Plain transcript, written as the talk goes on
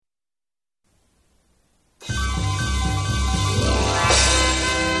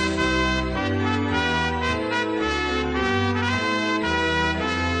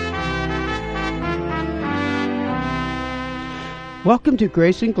Welcome to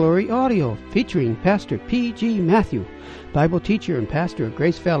Grace and Glory Audio, featuring Pastor P.G. Matthew, Bible teacher and pastor of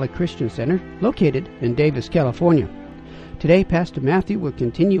Grace Valley Christian Center, located in Davis, California. Today, Pastor Matthew will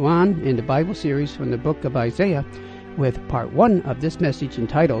continue on in the Bible series from the book of Isaiah with part 1 of this message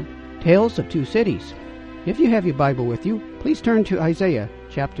entitled, Tales of Two Cities. If you have your Bible with you, please turn to Isaiah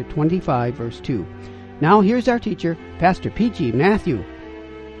chapter 25, verse 2. Now, here's our teacher, Pastor P.G. Matthew.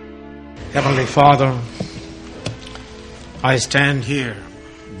 Heavenly Father, I stand here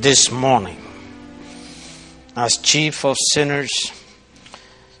this morning as chief of sinners,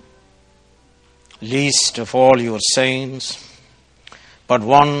 least of all your saints, but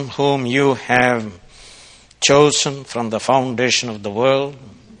one whom you have chosen from the foundation of the world,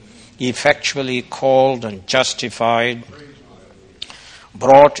 effectually called and justified,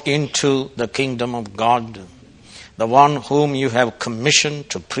 brought into the kingdom of God, the one whom you have commissioned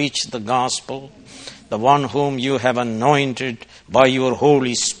to preach the gospel, the one whom you have anointed by your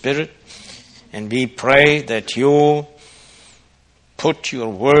Holy Spirit. And we pray that you put your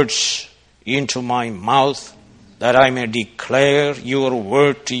words into my mouth, that I may declare your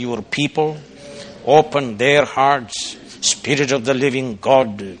word to your people. Open their hearts, Spirit of the living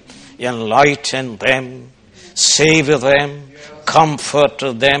God, enlighten them, save them, comfort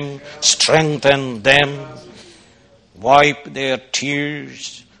them, strengthen them, wipe their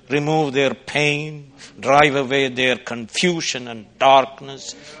tears, remove their pain, drive away their confusion and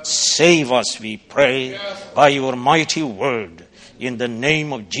darkness. Save us, we pray, by your mighty word, in the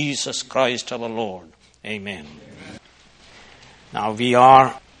name of Jesus Christ our Lord. Amen. Now we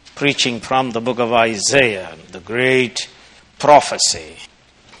are preaching from the book of Isaiah, the great prophecy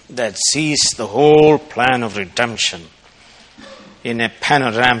that sees the whole plan of redemption in a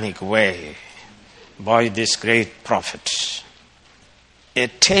panoramic way by this great prophet. A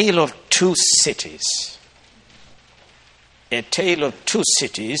tale of two cities. A tale of two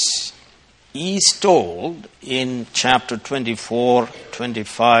cities is told in chapter 24,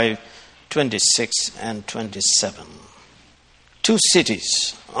 25, 26, and 27. Two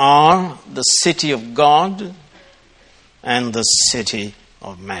cities are the city of God and the city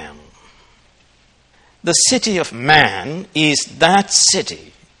of man. The city of man is that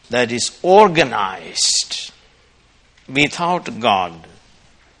city that is organized without God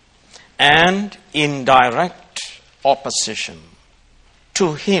and in direct opposition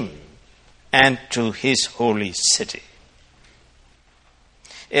to Him and to His holy city.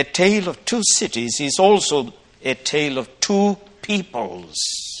 A tale of two cities is also a tale of two peoples,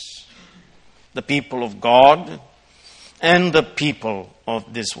 the people of God and the people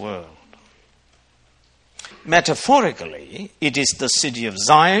of this world. Metaphorically, it is the city of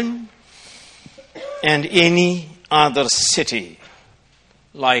Zion and any other city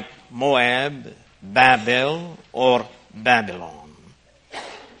like Moab, Babel, or Babylon.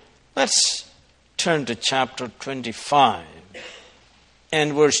 Let's turn to chapter 25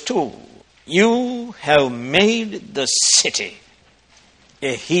 and verse 2. You have made the city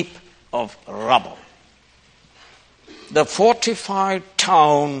a heap of rubble, the fortified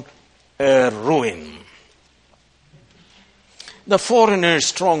town a ruin, the foreigner's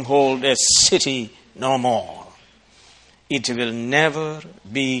stronghold a city no more. It will never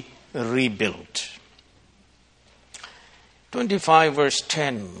be rebuilt. 25 verse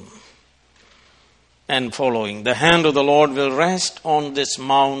 10 and following. The hand of the Lord will rest on this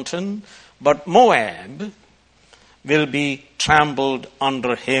mountain, but Moab will be trampled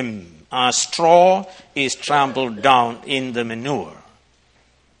under him, as straw is trampled down in the manure.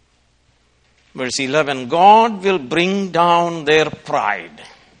 Verse 11, God will bring down their pride,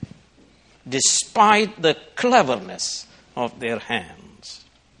 despite the cleverness of their hands.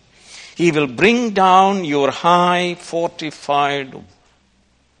 He will bring down your high fortified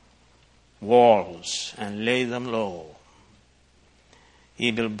walls and lay them low.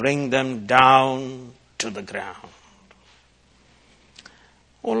 He will bring them down to the ground.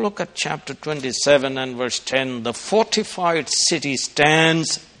 Oh, look at chapter 27 and verse 10. The fortified city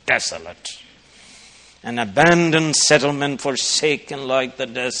stands desolate, an abandoned settlement forsaken like the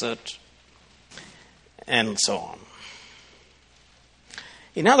desert, and so on.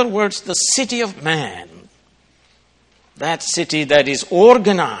 In other words, the city of man, that city that is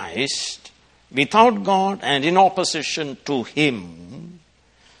organized without God and in opposition to Him,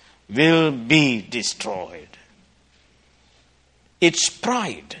 will be destroyed. Its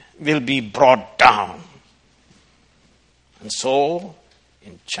pride will be brought down. And so,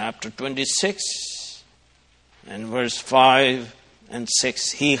 in chapter 26 and verse 5 and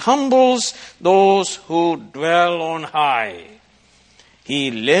 6, He humbles those who dwell on high.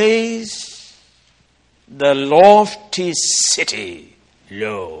 He lays the lofty city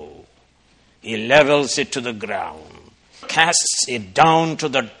low. He levels it to the ground, casts it down to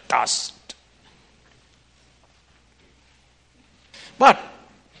the dust. But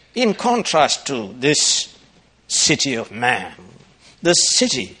in contrast to this city of man, the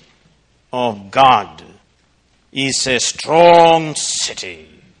city of God is a strong city.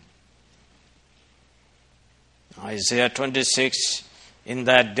 Isaiah 26, in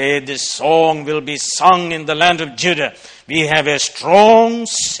that day this song will be sung in the land of Judah. We have a strong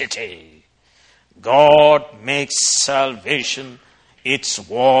city. God makes salvation its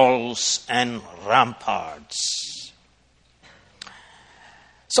walls and ramparts.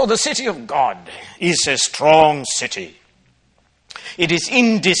 So the city of God is a strong city. It is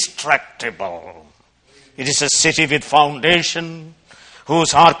indestructible. It is a city with foundation,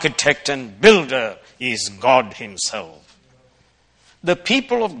 whose architect and builder is God himself. The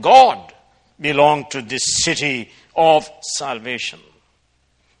people of God belong to this city of salvation.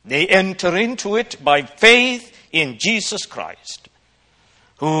 They enter into it by faith in Jesus Christ,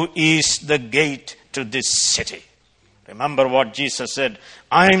 who is the gate to this city. Remember what Jesus said,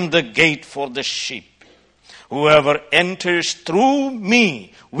 "I'm the gate for the sheep. Whoever enters through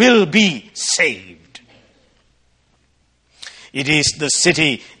me will be saved." It is the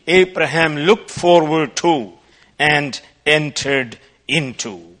city Abraham looked forward to and entered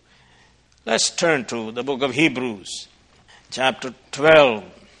into. Let's turn to the book of Hebrews, chapter 12,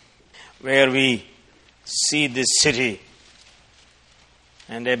 where we see this city.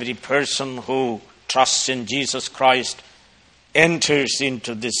 And every person who trusts in Jesus Christ enters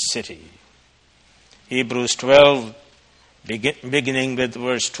into this city. Hebrews 12, beginning with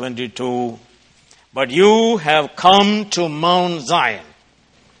verse 22. "But you have come to Mount Zion."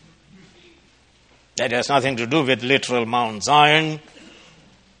 That has nothing to do with literal Mount Zion.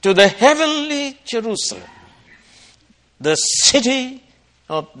 "To the heavenly Jerusalem, the city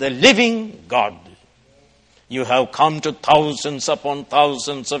of the living God. You have come to thousands upon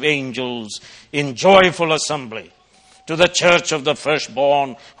thousands of angels in joyful assembly, to the church of the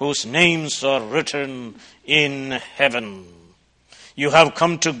firstborn, whose names are written in heaven. You have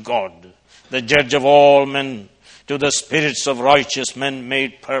come to God, the judge of all men, to the spirits of righteous men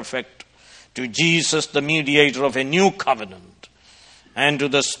made perfect, to Jesus, the mediator of a new covenant, and to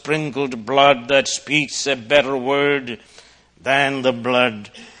the sprinkled blood that speaks a better word than the blood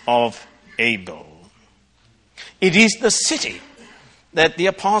of Abel." It is the city that the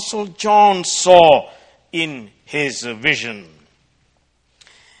Apostle John saw in his vision.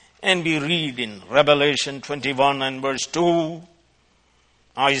 And we read in Revelation 21 and verse 2,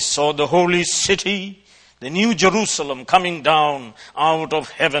 "I saw the holy city, the new Jerusalem, coming down out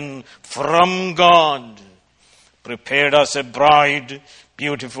of heaven from God, prepared as a bride,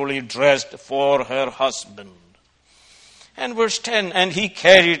 beautifully dressed for her husband." And verse 10, "And he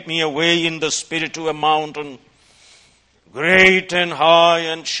carried me away in the spirit to a mountain, great and high,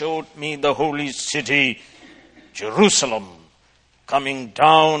 and showed me the holy city, Jerusalem, coming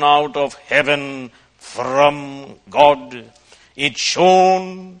down out of heaven from God. It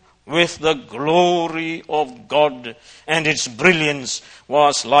shone with the glory of God, and its brilliance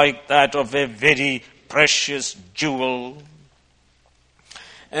was like that of a very precious jewel."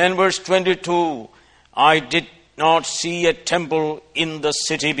 And verse 22, "I did not see a temple in the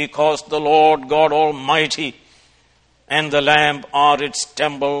city, because the Lord God Almighty and the Lamb are its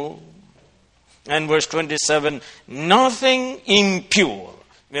temple." And verse 27, "Nothing impure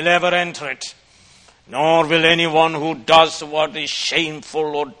will ever enter it, nor will anyone who does what is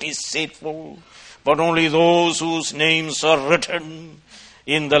shameful or deceitful, but only those whose names are written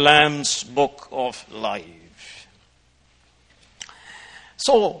in the Lamb's book of life."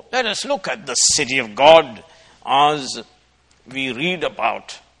 So let us look at the city of God as we read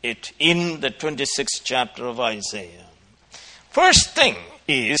about it in the 26th chapter of Isaiah. First thing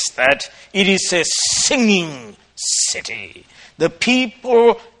is that it is a singing city. The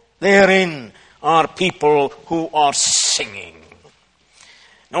people therein are people who are singing.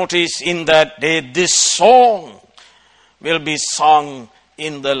 Notice in that day this song will be sung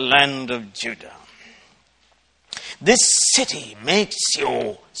in the land of Judah. This city makes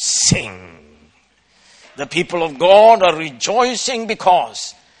you sing. The people of God are rejoicing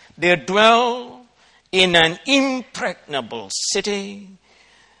because they dwell in an impregnable city.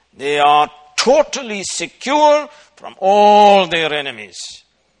 They are totally secure from all their enemies.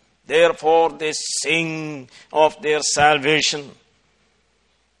 Therefore, they sing of their salvation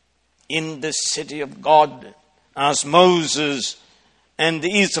in the city of God, as Moses and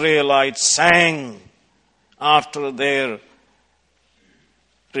the Israelites sang after their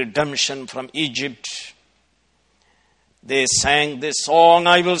redemption from Egypt they sang this song,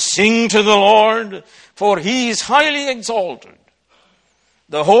 I will sing to the Lord, for he is highly exalted.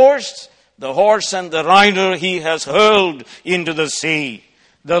 The horse and the rider he has hurled into the sea.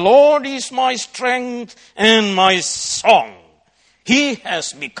 The Lord is my strength and my song. He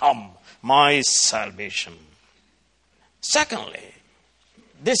has become my salvation. Secondly,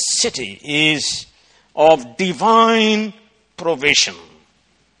 this city is of divine provision.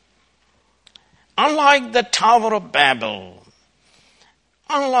 Unlike the Tower of Babel,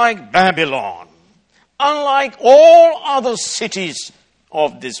 unlike Babylon, unlike all other cities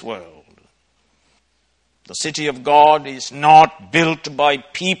of this world, the city of God is not built by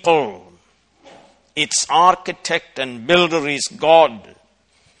people. Its architect and builder is God.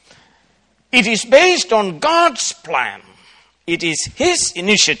 It is based on God's plan. It is His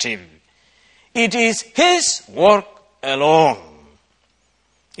initiative. It is His work alone.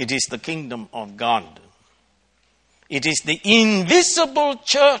 It is the kingdom of God. It is the invisible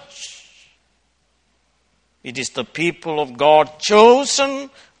church. It is the people of God, chosen,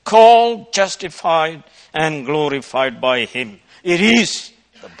 called, justified, and glorified by Him. It is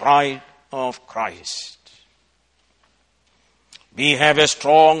the bride of Christ. We have a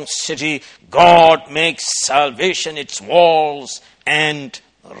strong city. God makes salvation its walls and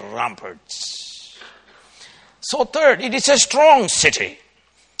ramparts. So third, it is a strong city,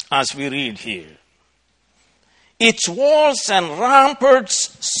 as we read here. Its walls and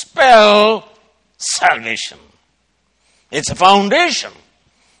ramparts spell salvation. Its foundation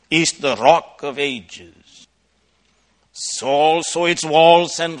is the rock of ages. So also its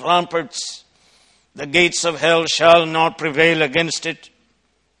walls and ramparts, the gates of hell shall not prevail against it.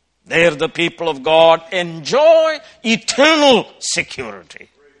 There the people of God enjoy eternal security.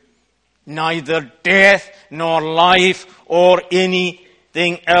 Neither death nor life or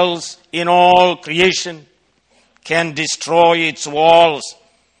anything else in all creation can destroy its walls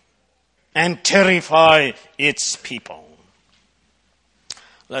and terrify its people.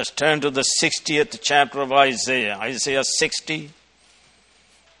 Let's turn to the 60th chapter of Isaiah. Isaiah 60,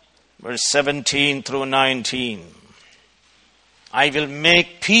 verse 17 through 19. I will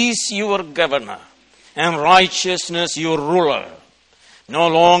make peace your governor and righteousness your ruler. No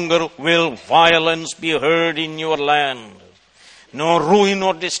longer will violence be heard in your land, nor ruin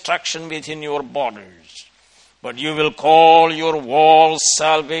or destruction within your borders. But you will call your walls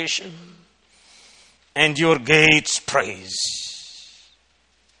salvation and your gates praise.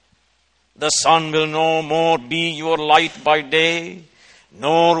 The sun will no more be your light by day,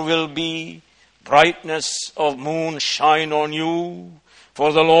 nor will be brightness of moon shine on you.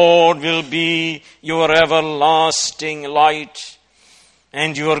 For the Lord will be your everlasting light,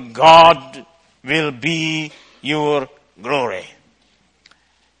 and your God will be your glory.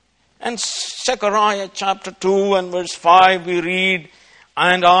 And Zechariah chapter 2 and verse 5 we read,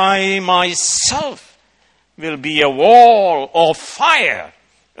 and I myself will be a wall of fire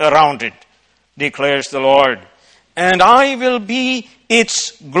around it, declares the Lord, and I will be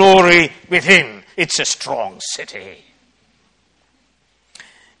its glory within. It's a strong city.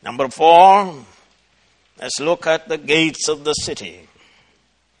 Number 4, let's look at the gates of the city.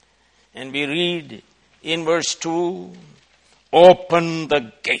 And we read in verse 2, open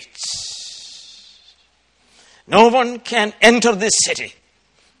the gates. No one can enter this city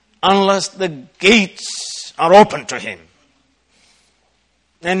unless the gates are open to him.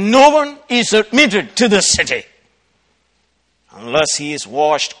 And no one is admitted to the city unless he is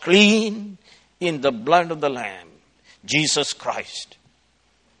washed clean in the blood of the Lamb, Jesus Christ.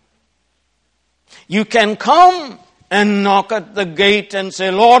 You can come and knock at the gate and say,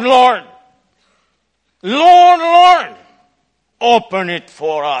 Lord, Lord, Lord, Lord, open it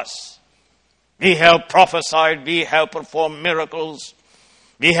for us. We have prophesied, we have performed miracles,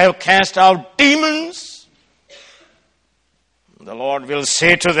 we have cast out demons. The Lord will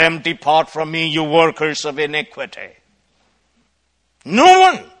say to them, depart from me, you workers of iniquity. No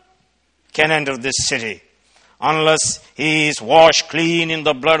one can enter this city unless he is washed clean in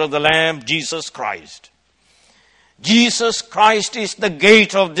the blood of the Lamb, Jesus Christ. Jesus Christ is the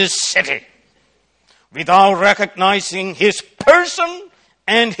gate of this city. Without recognizing his person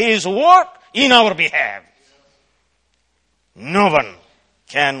and his work in our behalf, no one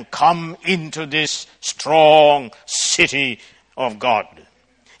can come into this strong city of God.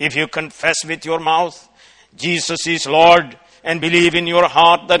 If you confess with your mouth Jesus is Lord and believe in your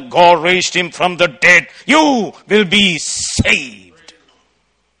heart that God raised him from the dead, you will be saved.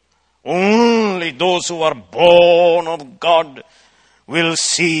 Only those who are born of God will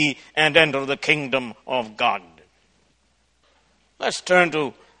see and enter the kingdom of God. Let's turn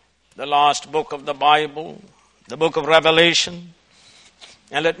to the last book of the Bible, the book of Revelation.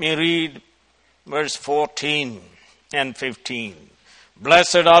 And let me read verse 14 and 15.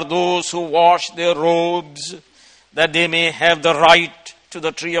 Blessed are those who wash their robes, that they may have the right to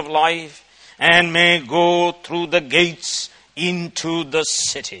the tree of life, and may go through the gates into the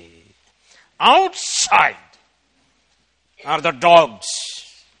city. Outside are the dogs,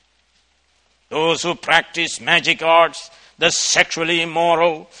 those who practice magic arts, the sexually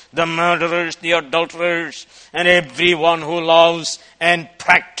immoral, the murderers, the adulterers, and everyone who loves and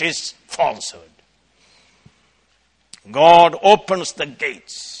practices falsehood. God opens the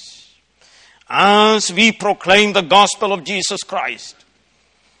gates as we proclaim the gospel of Jesus Christ.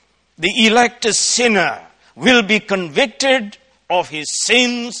 The elect sinner will be convicted of his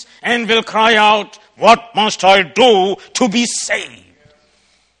sins and will cry out, "What must I do to be saved?"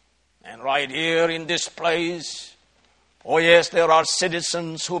 And right here in this place, oh yes, there are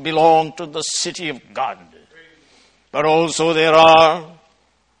citizens who belong to the city of God. But also there are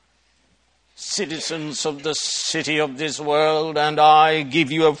citizens of the city of this world, and I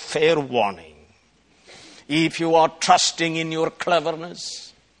give you a fair warning. If you are trusting in your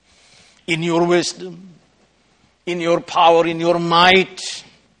cleverness, in your wisdom, in your power, in your might,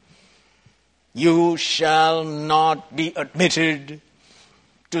 you shall not be admitted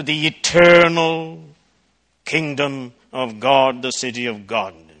to the eternal kingdom of God, the city of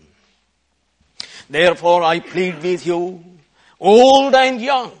God. Therefore, I plead with you, old and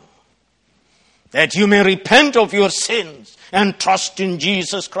young, that you may repent of your sins and trust in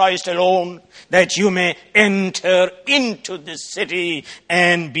Jesus Christ alone, that you may enter into this city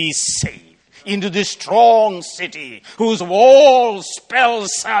and be saved. Into this strong city whose walls spell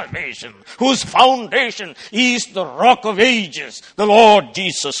salvation, whose foundation is the rock of ages, the Lord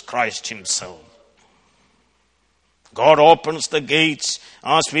Jesus Christ himself. God opens the gates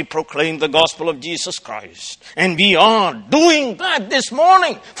as we proclaim the gospel of Jesus Christ. And we are doing that this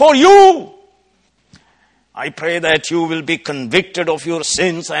morning for you. I pray that you will be convicted of your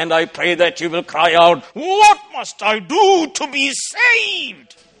sins, and I pray that you will cry out, "What must I do to be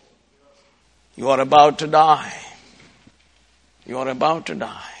saved?" You are about to die. You are about to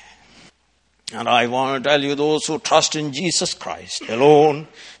die. And I want to tell you, those who trust in Jesus Christ alone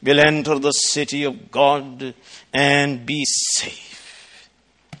will enter the city of God and be safe.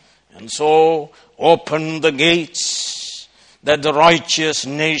 And so, open the gates that the righteous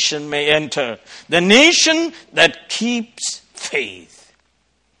nation may enter. The nation that keeps faith.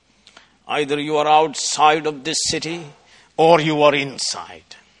 Either you are outside of this city or you are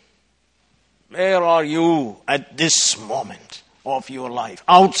inside. Where are you at this moment of your life?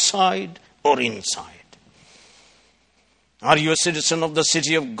 Outside or inside? Are you a citizen of the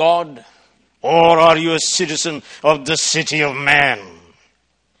city of God, or are you a citizen of the city of man?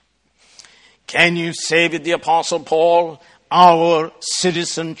 Can you say with the Apostle Paul, our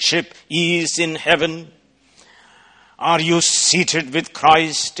citizenship is in heaven? Are you seated with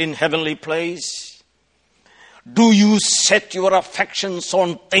Christ in heavenly place? Do you set your affections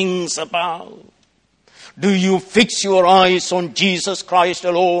on things above? Do you fix your eyes on Jesus Christ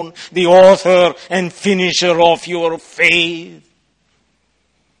alone, the author and finisher of your faith?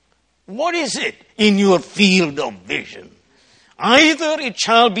 What is it in your field of vision? Either it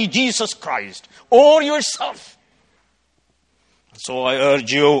shall be Jesus Christ or yourself. So I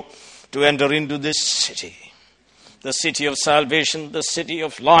urge you to enter into this city. The city of salvation, the city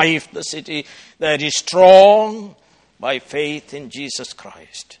of life, the city that is strong by faith in Jesus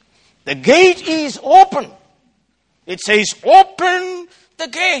Christ. The gate is open. It says, open the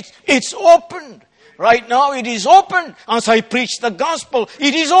gate. It's opened. Right now it is open. As I preach the gospel,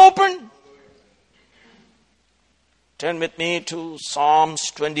 it is open. Turn with me to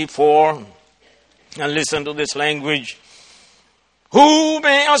Psalms 24 and listen to this language. Who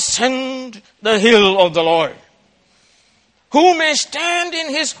may ascend the hill of the Lord? Who may stand in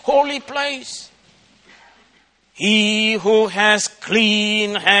his holy place? He who has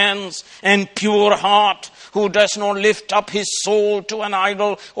clean hands and pure heart, who does not lift up his soul to an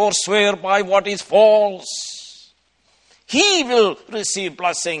idol or swear by what is false. He will receive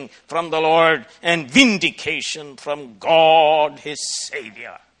blessing from the Lord and vindication from God his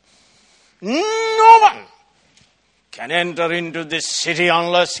Savior. No one can enter into this city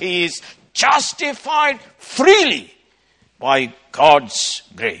unless he is justified freely by God's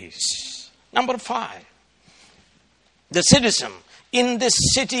grace. Number 5. The citizen in this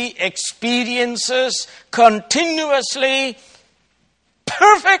city experiences continuously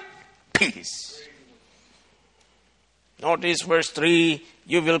perfect peace. Notice verse 3,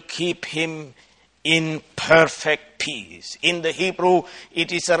 you will keep him in perfect peace. In the Hebrew,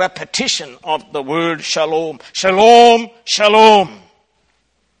 it is a repetition of the word shalom. Shalom, shalom.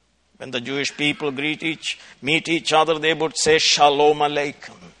 When the Jewish people meet each other, they would say shalom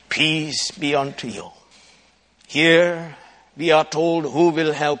aleichem. Peace be unto you. Here we are told who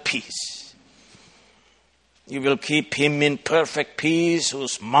will have peace. You will keep him in perfect peace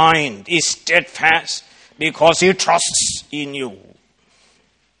whose mind is steadfast because he trusts in you.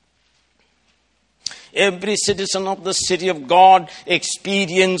 Every citizen of the city of God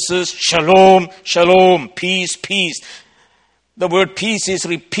experiences shalom, shalom, peace, peace. The word peace is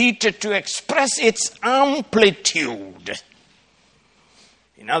repeated to express its amplitude.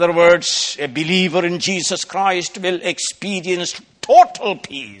 In other words, a believer in Jesus Christ will experience total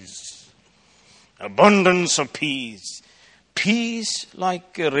peace, abundance of peace, peace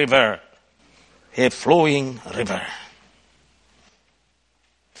like a river, a flowing river.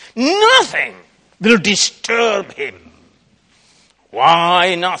 Nothing will disturb him.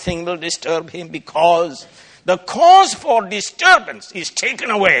 Why nothing will disturb him? Because the cause for disturbance is taken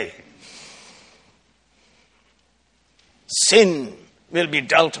away. Sin will be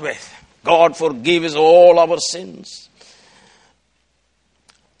dealt with. God forgives all our sins.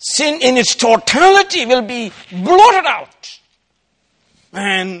 Sin in its totality will be blotted out.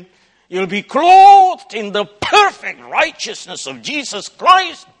 And you'll be clothed in the perfect righteousness of Jesus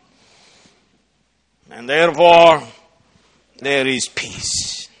Christ. And therefore, there is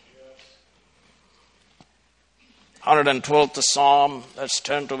peace. 112th Psalm, let's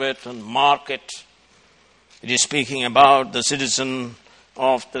turn to it and mark it. It is speaking about the citizen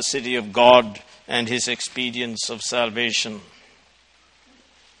of the city of God and his experience of salvation.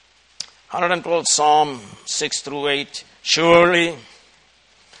 112th Psalm, 6 through 8. Surely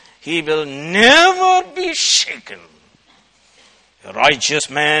he will never be shaken. A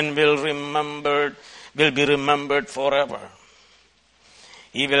righteous man will be remembered forever.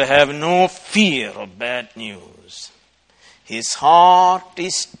 He will have no fear of bad news. His heart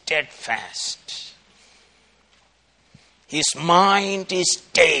is steadfast. His mind is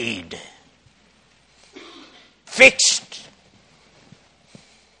stayed, fixed.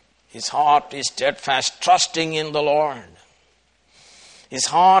 His heart is steadfast, trusting in the Lord. His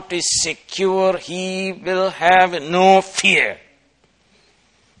heart is secure. He will have no fear.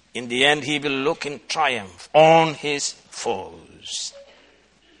 In the end, he will look in triumph on his foes.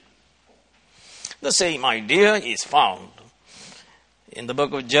 The same idea is found in the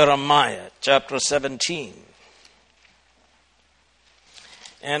book of Jeremiah, chapter 17,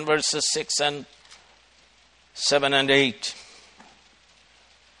 and verses 7 and 8.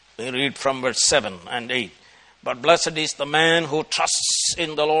 We read from verse 7 and 8. But blessed is the man who trusts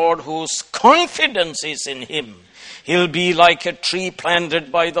in the Lord, whose confidence is in him. He'll be like a tree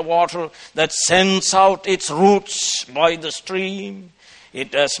planted by the water that sends out its roots by the stream.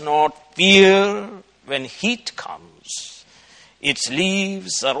 It does not fear when heat comes. Its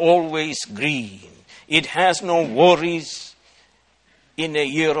leaves are always green. It has no worries in a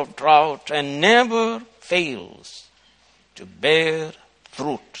year of drought and never fails to bear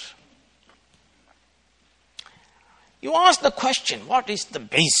fruit. You ask the question, what is the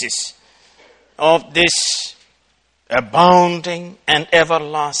basis of this abounding and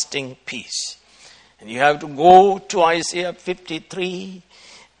everlasting peace? And you have to go to Isaiah 53,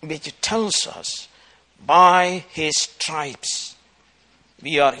 which tells us, by his stripes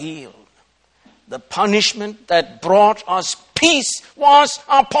we are healed. The punishment that brought us peace was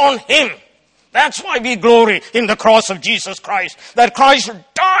upon him. That's why we glory in the cross of Jesus Christ, that Christ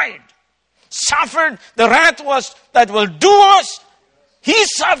died, suffered the wrath that will do us. He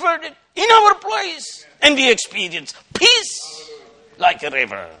suffered it in our place, and we experience peace like a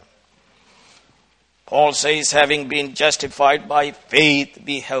river. Paul says, having been justified by faith,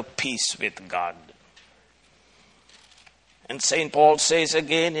 we have peace with God. And St. Paul says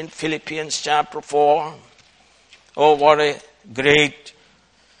again in Philippians chapter 4, oh, what a great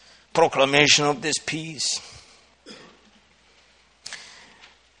proclamation of this peace.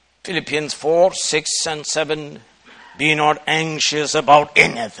 Philippians 4, 6 and 7, be not anxious about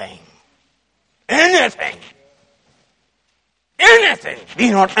anything. Anything. Anything. Be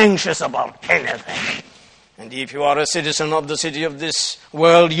not anxious about anything. And if you are a citizen of the city of this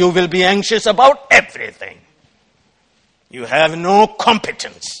world, you will be anxious about everything. You have no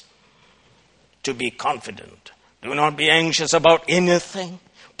competence to be confident. Do not be anxious about anything,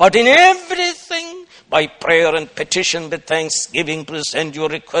 but in everything, by prayer and petition with thanksgiving, present your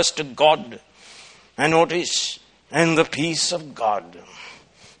request to God. And notice, and the peace of God,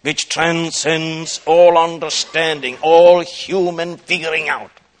 which transcends all understanding, all human figuring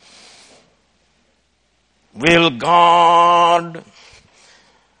out, will guard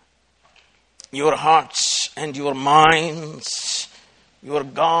your hearts and your minds. Your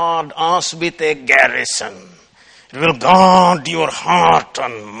guard as with a garrison. It will guard your heart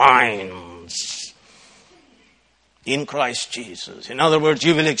and minds in Christ Jesus. In other words,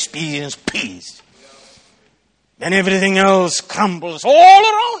 you will experience peace. When everything else crumbles all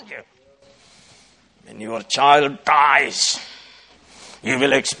around you. When your child dies, you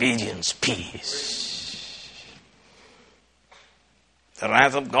will experience peace. The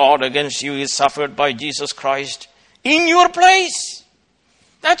wrath of God against you is suffered by Jesus Christ in your place.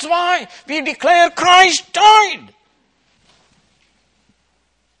 That's why we declare Christ died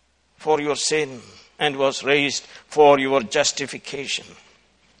for your sin and was raised for your justification.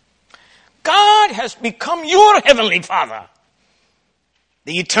 God has become your heavenly Father.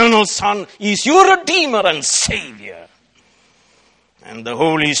 The eternal Son is your Redeemer and Savior. And the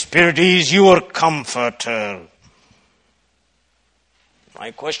Holy Spirit is your Comforter. My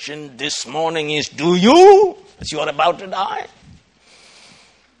question this morning is, do you, as you are about to die,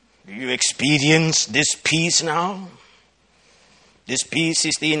 do you experience this peace now? This peace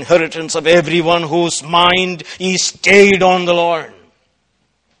is the inheritance of everyone whose mind is stayed on the Lord.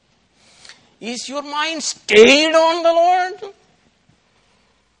 Is your mind stayed on the Lord?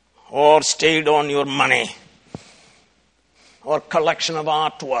 Or stayed on your money? Or collection of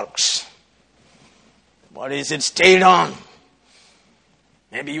artworks? What is it stayed on?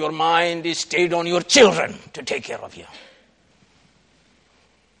 Maybe your mind is stayed on your children to take care of you.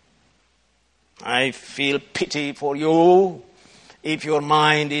 I feel pity for you if your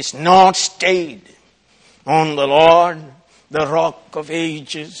mind is not stayed on the Lord, the Rock of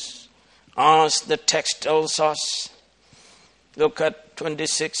Ages, as the text tells us. Look at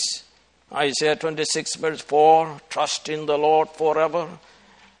 26, Isaiah 26 verse 4, trust in the Lord forever.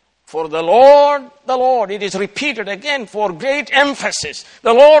 For the Lord, it is repeated again for great emphasis.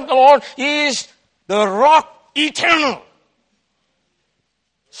 The Lord is the rock eternal.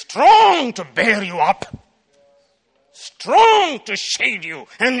 Strong to bear you up. Strong to shade you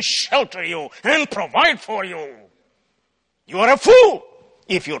and shelter you and provide for you. You are a fool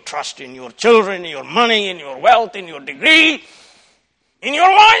if you trust in your children, in your money, in your wealth, in your degree, in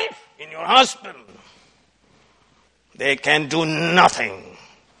your wife, in your husband. They can do nothing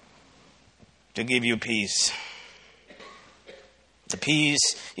to give you peace. The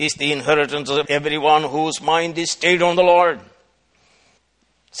peace is the inheritance of everyone whose mind is stayed on the Lord.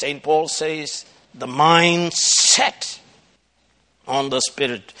 St. Paul says, the mind set on the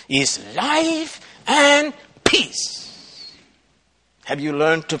Spirit is life and peace. Have you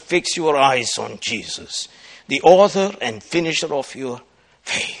learned to fix your eyes on Jesus, the author and finisher of your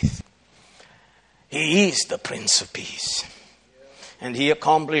faith? He is the Prince of Peace. And He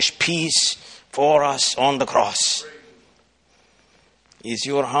accomplished peace for us on the cross. Is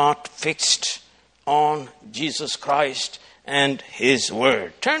your heart fixed on Jesus Christ and His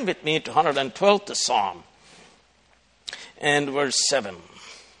Word? Turn with me to 112th Psalm and verse 7.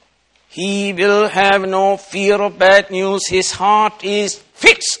 He will have no fear of bad news. His heart is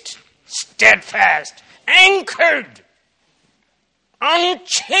fixed, steadfast, anchored,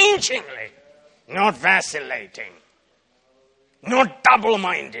 unchangingly, not vacillating, not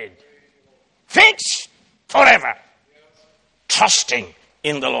double-minded, fixed forever, trusting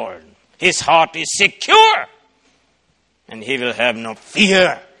in the Lord. His heart is secure, and he will have no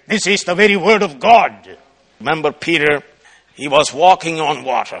fear. This is the very word of God. Remember Peter, he was walking on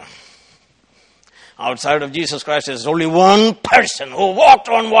water. Outside of Jesus Christ, there's only one person who walked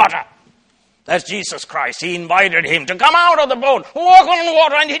on water. That's Jesus Christ. He invited him to come out of the boat, walk on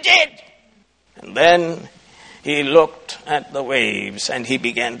water, and he did. And then he looked at the waves and he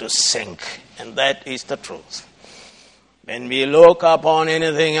began to sink. And that is the truth. When we look upon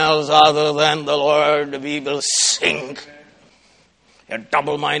anything else other than the Lord, we will sink. A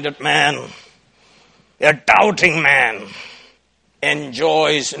double-minded man, a doubting man,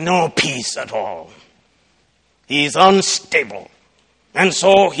 enjoys no peace at all. He is unstable. And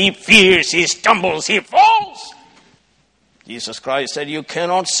so he fears, he stumbles, he falls. Jesus Christ said, you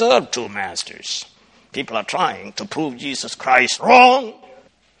cannot serve two masters. People are trying to prove Jesus Christ wrong.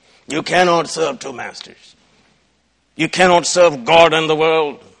 You cannot serve two masters. You cannot serve God and the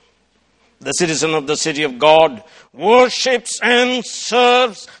world. The citizen of the city of God worships and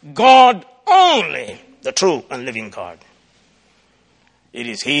serves God only, the true and living God. It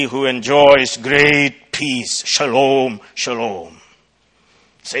is he who enjoys great peace. Shalom, shalom.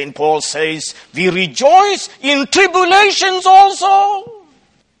 St. Paul says, we rejoice in tribulations also.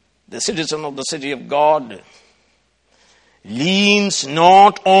 The citizen of the city of God leans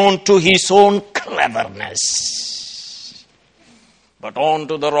not on to his own cleverness, but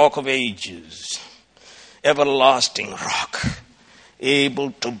onto the rock of ages, everlasting rock,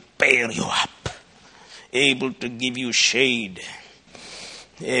 able to bear you up, able to give you shade,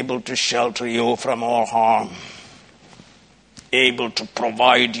 able to shelter you from all harm, able to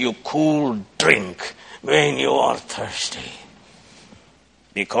provide you cool drink when you are thirsty.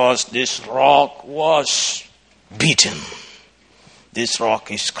 Because this rock was beaten. This rock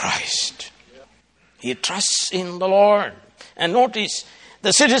is Christ. He trusts in the Lord. And notice,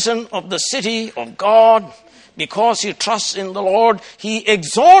 the citizen of the city of God, because he trusts in the Lord, he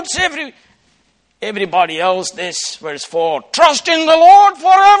exhorts everybody else. This, verse 4, trust in the Lord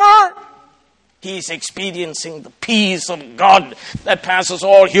forever. He is experiencing the peace of God that passes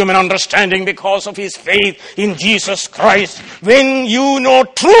all human understanding because of his faith in Jesus Christ. When you know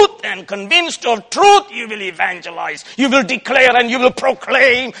truth and convinced of truth, you will evangelize. You will declare and you will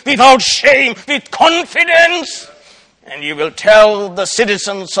proclaim without shame, with confidence. And you will tell the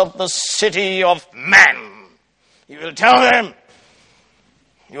citizens of the city of man. You will tell them,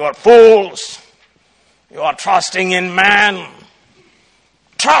 you are fools. You are trusting in man.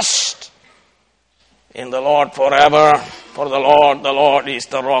 Trust in the Lord forever, for the Lord is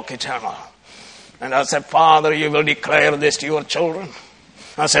the rock eternal. And as a father, you will declare this to your children.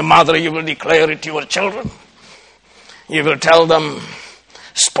 As a mother, you will declare it to your children. You will tell them,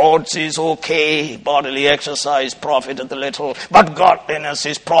 sports is okay, bodily exercise profiteth little, but godliness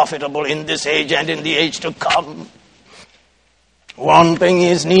is profitable in this age and in the age to come. One thing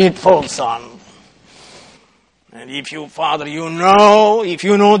is needful, son. And if you, father, if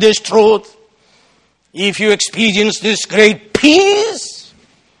you know this truth, if you experience this great peace,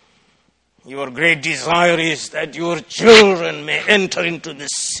 your great desire is that your children may enter into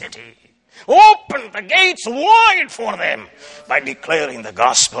this city. Open the gates wide for them by declaring the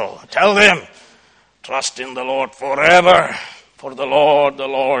gospel. Tell them, trust in the Lord forever, for the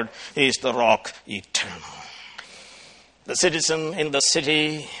Lord is the rock eternal. The citizen in the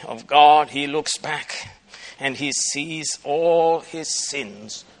city of God, he looks back and he sees all his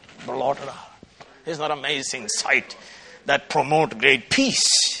sins blotted out. Isn't that an amazing sight that promotes great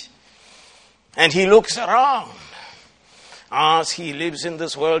peace? And he looks around. As he lives in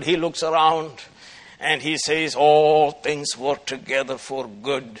this world, he looks around and he says, all things work together for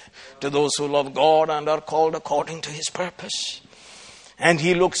good to those who love God and are called according to his purpose. And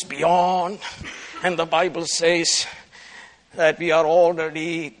he looks beyond, and the Bible says that we are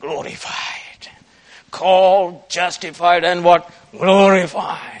already glorified, called, justified, and what?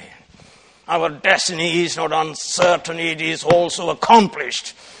 Glorified. Our destiny is not uncertain, it is also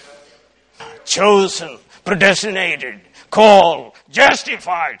accomplished. Chosen, predestinated, called,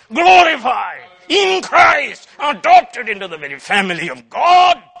 justified, glorified, in Christ, adopted into the very family of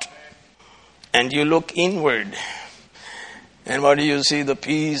God. And you look inward, and what do you see? The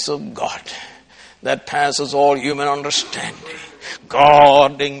peace of God that passes all human understanding,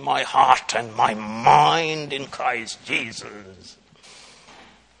 guarding my heart and my mind in Christ Jesus.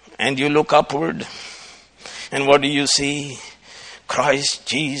 And you look upward, and what do you see? Christ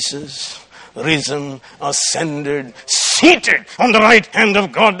Jesus, risen, ascended, seated on the right hand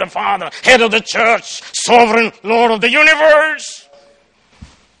of God the Father, head of the church, sovereign Lord of the universe.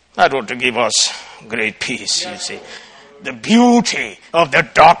 That ought to give us great peace, you see. The beauty of the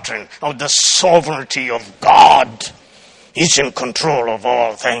doctrine of the sovereignty of God. He's in control of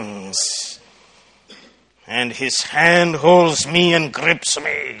all things. And his hand holds me and grips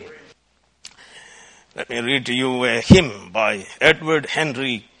me. Let me read to you a hymn by Edward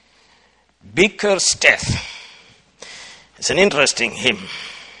Henry Bickersteth. It's an interesting hymn.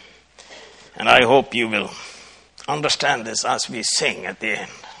 And I hope you will understand this as we sing at the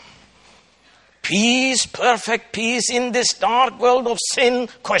end. Peace, perfect peace in this dark world of sin, ?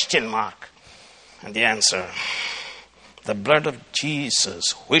 And the answer, the blood of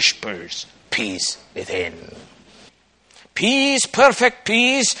Jesus whispers peace within. Peace, perfect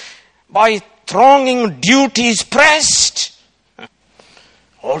peace, by thronging duties pressed.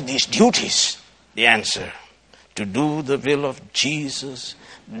 All these duties, the answer, to do the will of Jesus,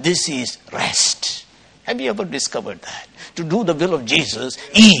 this is rest. Have you ever discovered that? To do the will of Jesus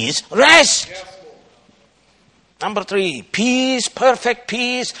is rest. Yes. Number 3, peace, perfect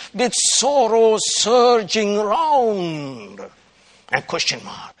peace with sorrow surging round. And ?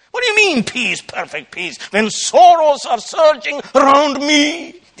 What do you mean peace, perfect peace, when sorrows are surging around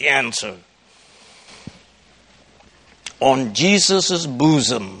me? The answer, on Jesus'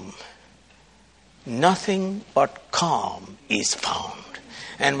 bosom, nothing but calm is found.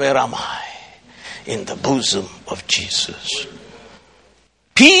 And where am I? In the bosom of Jesus.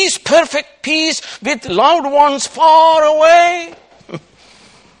 Peace, perfect peace with loved ones far away.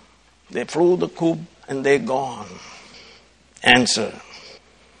 They flew the coop and they're gone. Answer,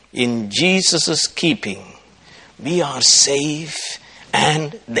 in Jesus' keeping, we are safe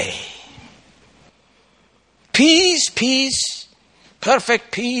and they. Peace, peace,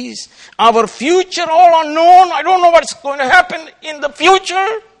 perfect peace. Our future all unknown. I don't know what's going to happen in the future.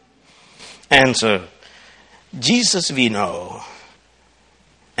 Answer, Jesus we know,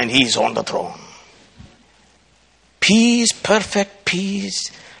 and He's on the throne. Peace, perfect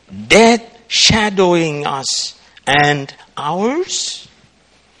peace, death shadowing us and ours?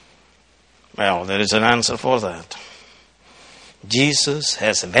 Well, there is an answer for that. Jesus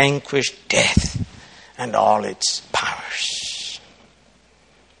has vanquished death and all its powers.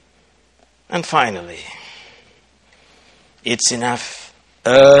 And finally, it's enough.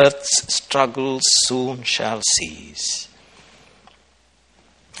 Earth's struggles soon shall cease.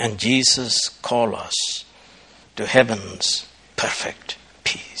 And Jesus calls us to heaven's perfect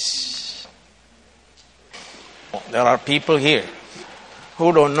peace. There are people here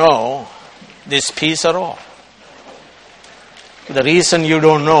who don't know this peace at all. The reason you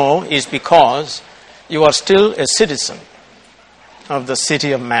don't know is because you are still a citizen of the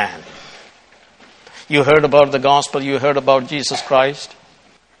city of man. You heard about the gospel, you heard about Jesus Christ,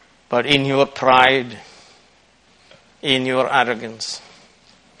 but in your pride, in your arrogance,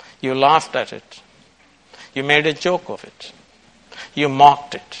 you laughed at it. You made a joke of it. You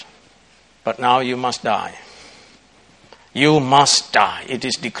mocked it. But now you must die. You must die. It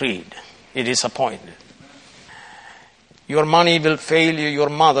is decreed. It is appointed. Your money will fail you. Your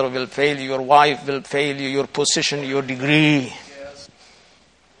mother will fail you. Your wife will fail you. Your position, your degree.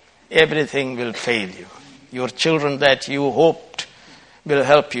 Everything will fail you. Your children that you hoped will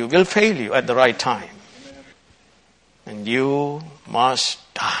help you will fail you at the right time. And you must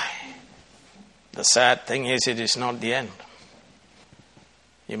die. The sad thing is, it is not the end.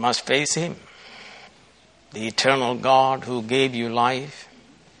 You must face Him, the eternal God who gave you life,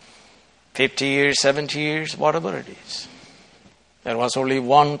 50 years, 70 years, whatever it is. There was only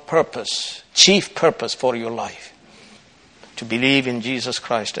one purpose, chief purpose for your life, to believe in Jesus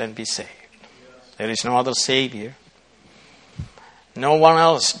Christ and be saved. There is no other Savior. No one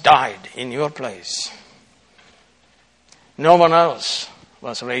else died in your place. No one else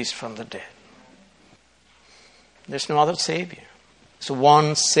was raised from the dead. There's no other Savior. There's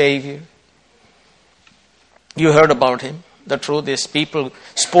one Savior. You heard about Him. The truth is, people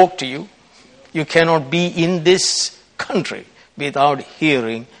spoke to you. You cannot be in this country without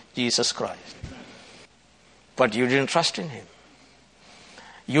hearing Jesus Christ. But you didn't trust in Him.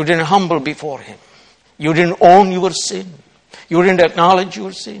 You didn't humble before Him. You didn't own your sin. You didn't acknowledge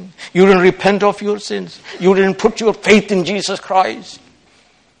your sin. You didn't repent of your sins. You didn't put your faith in Jesus Christ.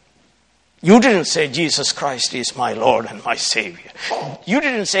 You didn't say, Jesus Christ is my Lord and my Savior. You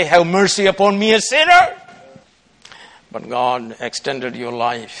didn't say, have mercy upon me, a sinner. But God extended your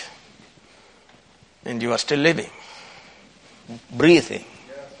life. And you are still living, breathing,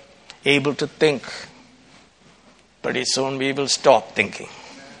 able to think. Pretty soon we will stop thinking.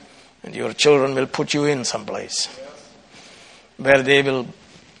 And your children will put you in some place where they will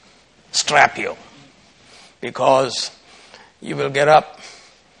strap you, because you will get up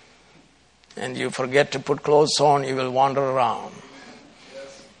and you forget to put clothes on, you will wander around.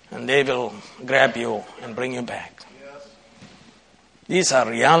 And they will grab you and bring you back. These are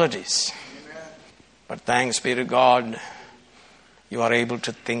realities. But thanks be to God, you are able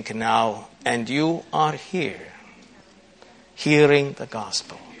to think now, and you are here, hearing the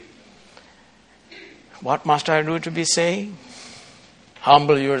gospel. What must I do to be saved?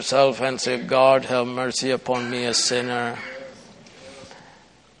 Humble yourself and say, God, have mercy upon me, a sinner.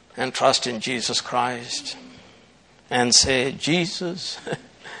 And trust in Jesus Christ. And say, Jesus,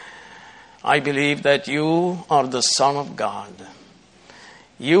 I believe that you are the Son of God.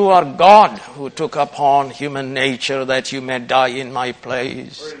 You are God who took upon human nature that you may die in my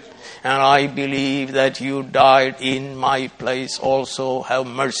place. And I believe that you died in my place also. Have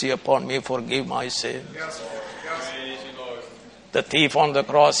mercy upon me, forgive my sins. Yes, Lord. The thief on the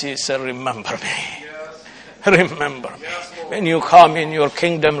cross, he said, remember me. Yes. Remember me. Yes, when you come in your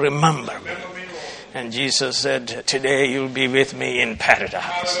kingdom, remember me. And Jesus said, today you'll be with me in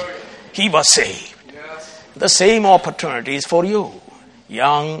paradise. Hallelujah. He was saved. Yes. The same opportunity is for you.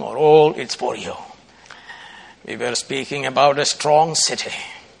 Young or old, it's for you. We were speaking about a strong city,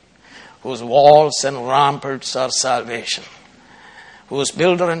 whose walls and ramparts are salvation, whose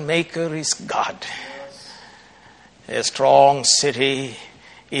builder and maker is God. A strong city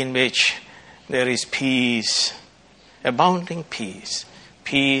in which there is peace, abounding peace,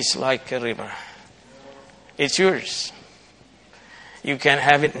 peace like a river. It's yours. You can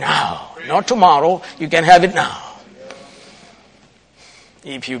have it now. Not tomorrow. You can have it now.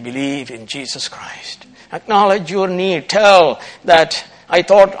 If you believe in Jesus Christ. Acknowledge your need. Tell that I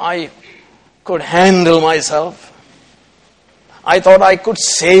thought I could handle myself. I thought I could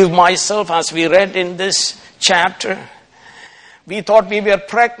save myself, as we read in this chapter. We thought we were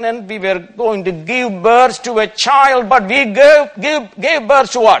pregnant. We were going to give birth to a child. But we gave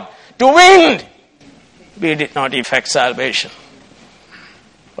birth to what? To wind. We did not effect salvation.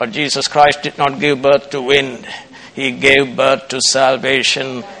 But Jesus Christ did not give birth to wind. He gave birth to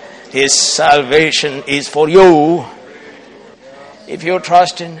salvation. His salvation is for you. If you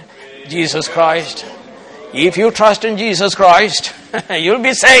trust in Jesus Christ, you'll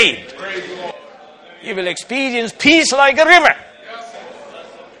be saved. You will experience peace like a river.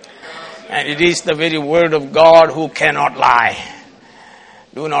 And it is the very word of God who cannot lie.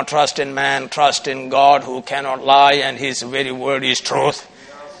 Do not trust in man, trust in God who cannot lie, and his very word is truth.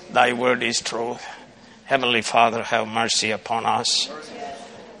 Thy word is truth. Heavenly Father, have mercy upon us.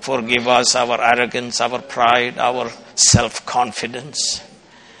 Forgive us our arrogance, our pride, our self-confidence.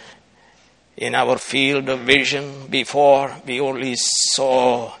 In our field of vision, before we only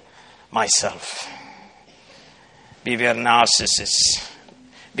saw myself. We were narcissists.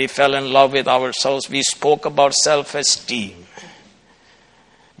 We fell in love with ourselves. We spoke about self-esteem.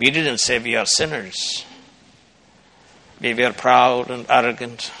 We didn't say we are sinners. We were proud and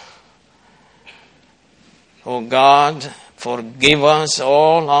arrogant. Oh God, forgive us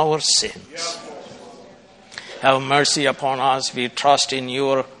all our sins. Have mercy upon us. We trust in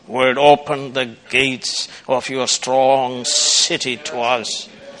your word. Open the gates of your strong city to us.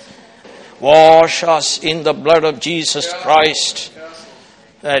 Wash us in the blood of Jesus Christ,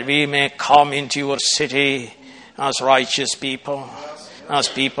 that we may come into your city as righteous people, as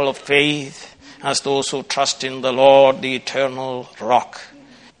people of faith, as those who trust in the Lord, the eternal rock.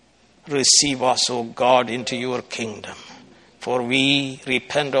 Receive us, O God, into your kingdom. For we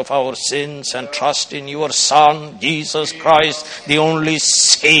repent of our sins and trust in your Son, Jesus Christ, the only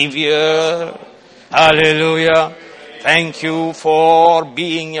Savior. Hallelujah. Thank you for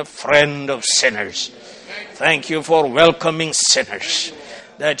being a friend of sinners. Thank you for welcoming sinners.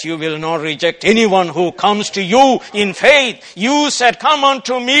 That you will not reject anyone who comes to you in faith. You said, come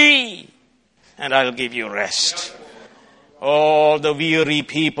unto me, and I'll give you rest. All the weary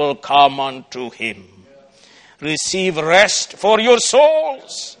people, come unto him. Receive rest for your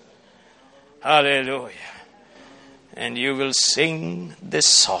souls. Hallelujah. And you will sing this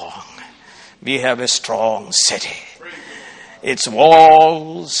song. We have a strong city. Its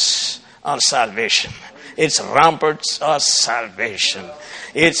walls are salvation. Its ramparts are salvation.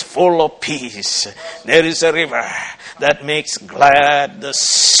 It's full of peace. There is a river that makes glad the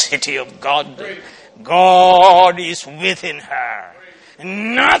city of God. God is within her.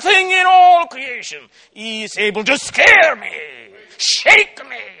 Nothing in all creation is able to scare me, shake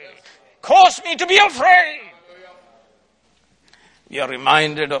me, cause me to be afraid. We are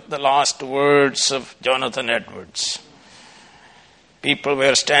reminded of the last words of Jonathan Edwards. People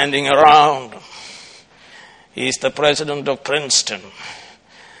were standing around. He's the president of Princeton,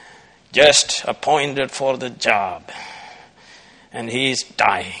 just appointed for the job, and he's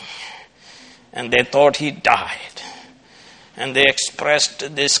dying. And they thought he died. And they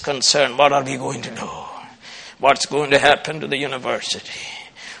expressed this concern. What are we going to do? What's going to happen to the university?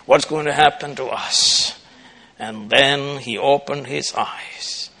 What's going to happen to us? And then he opened his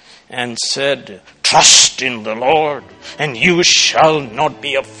eyes and said, trust in the Lord and you shall not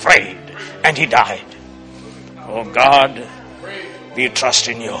be afraid. And he died. Oh God, we trust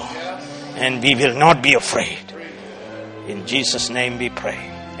in you and we will not be afraid. In Jesus' name we pray.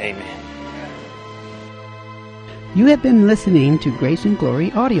 Amen. You have been listening to Grace and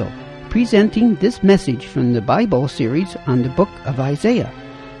Glory Audio, presenting this message from the Bible series on the book of Isaiah.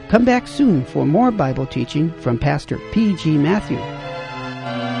 Come back soon for more Bible teaching from Pastor P.G. Matthew.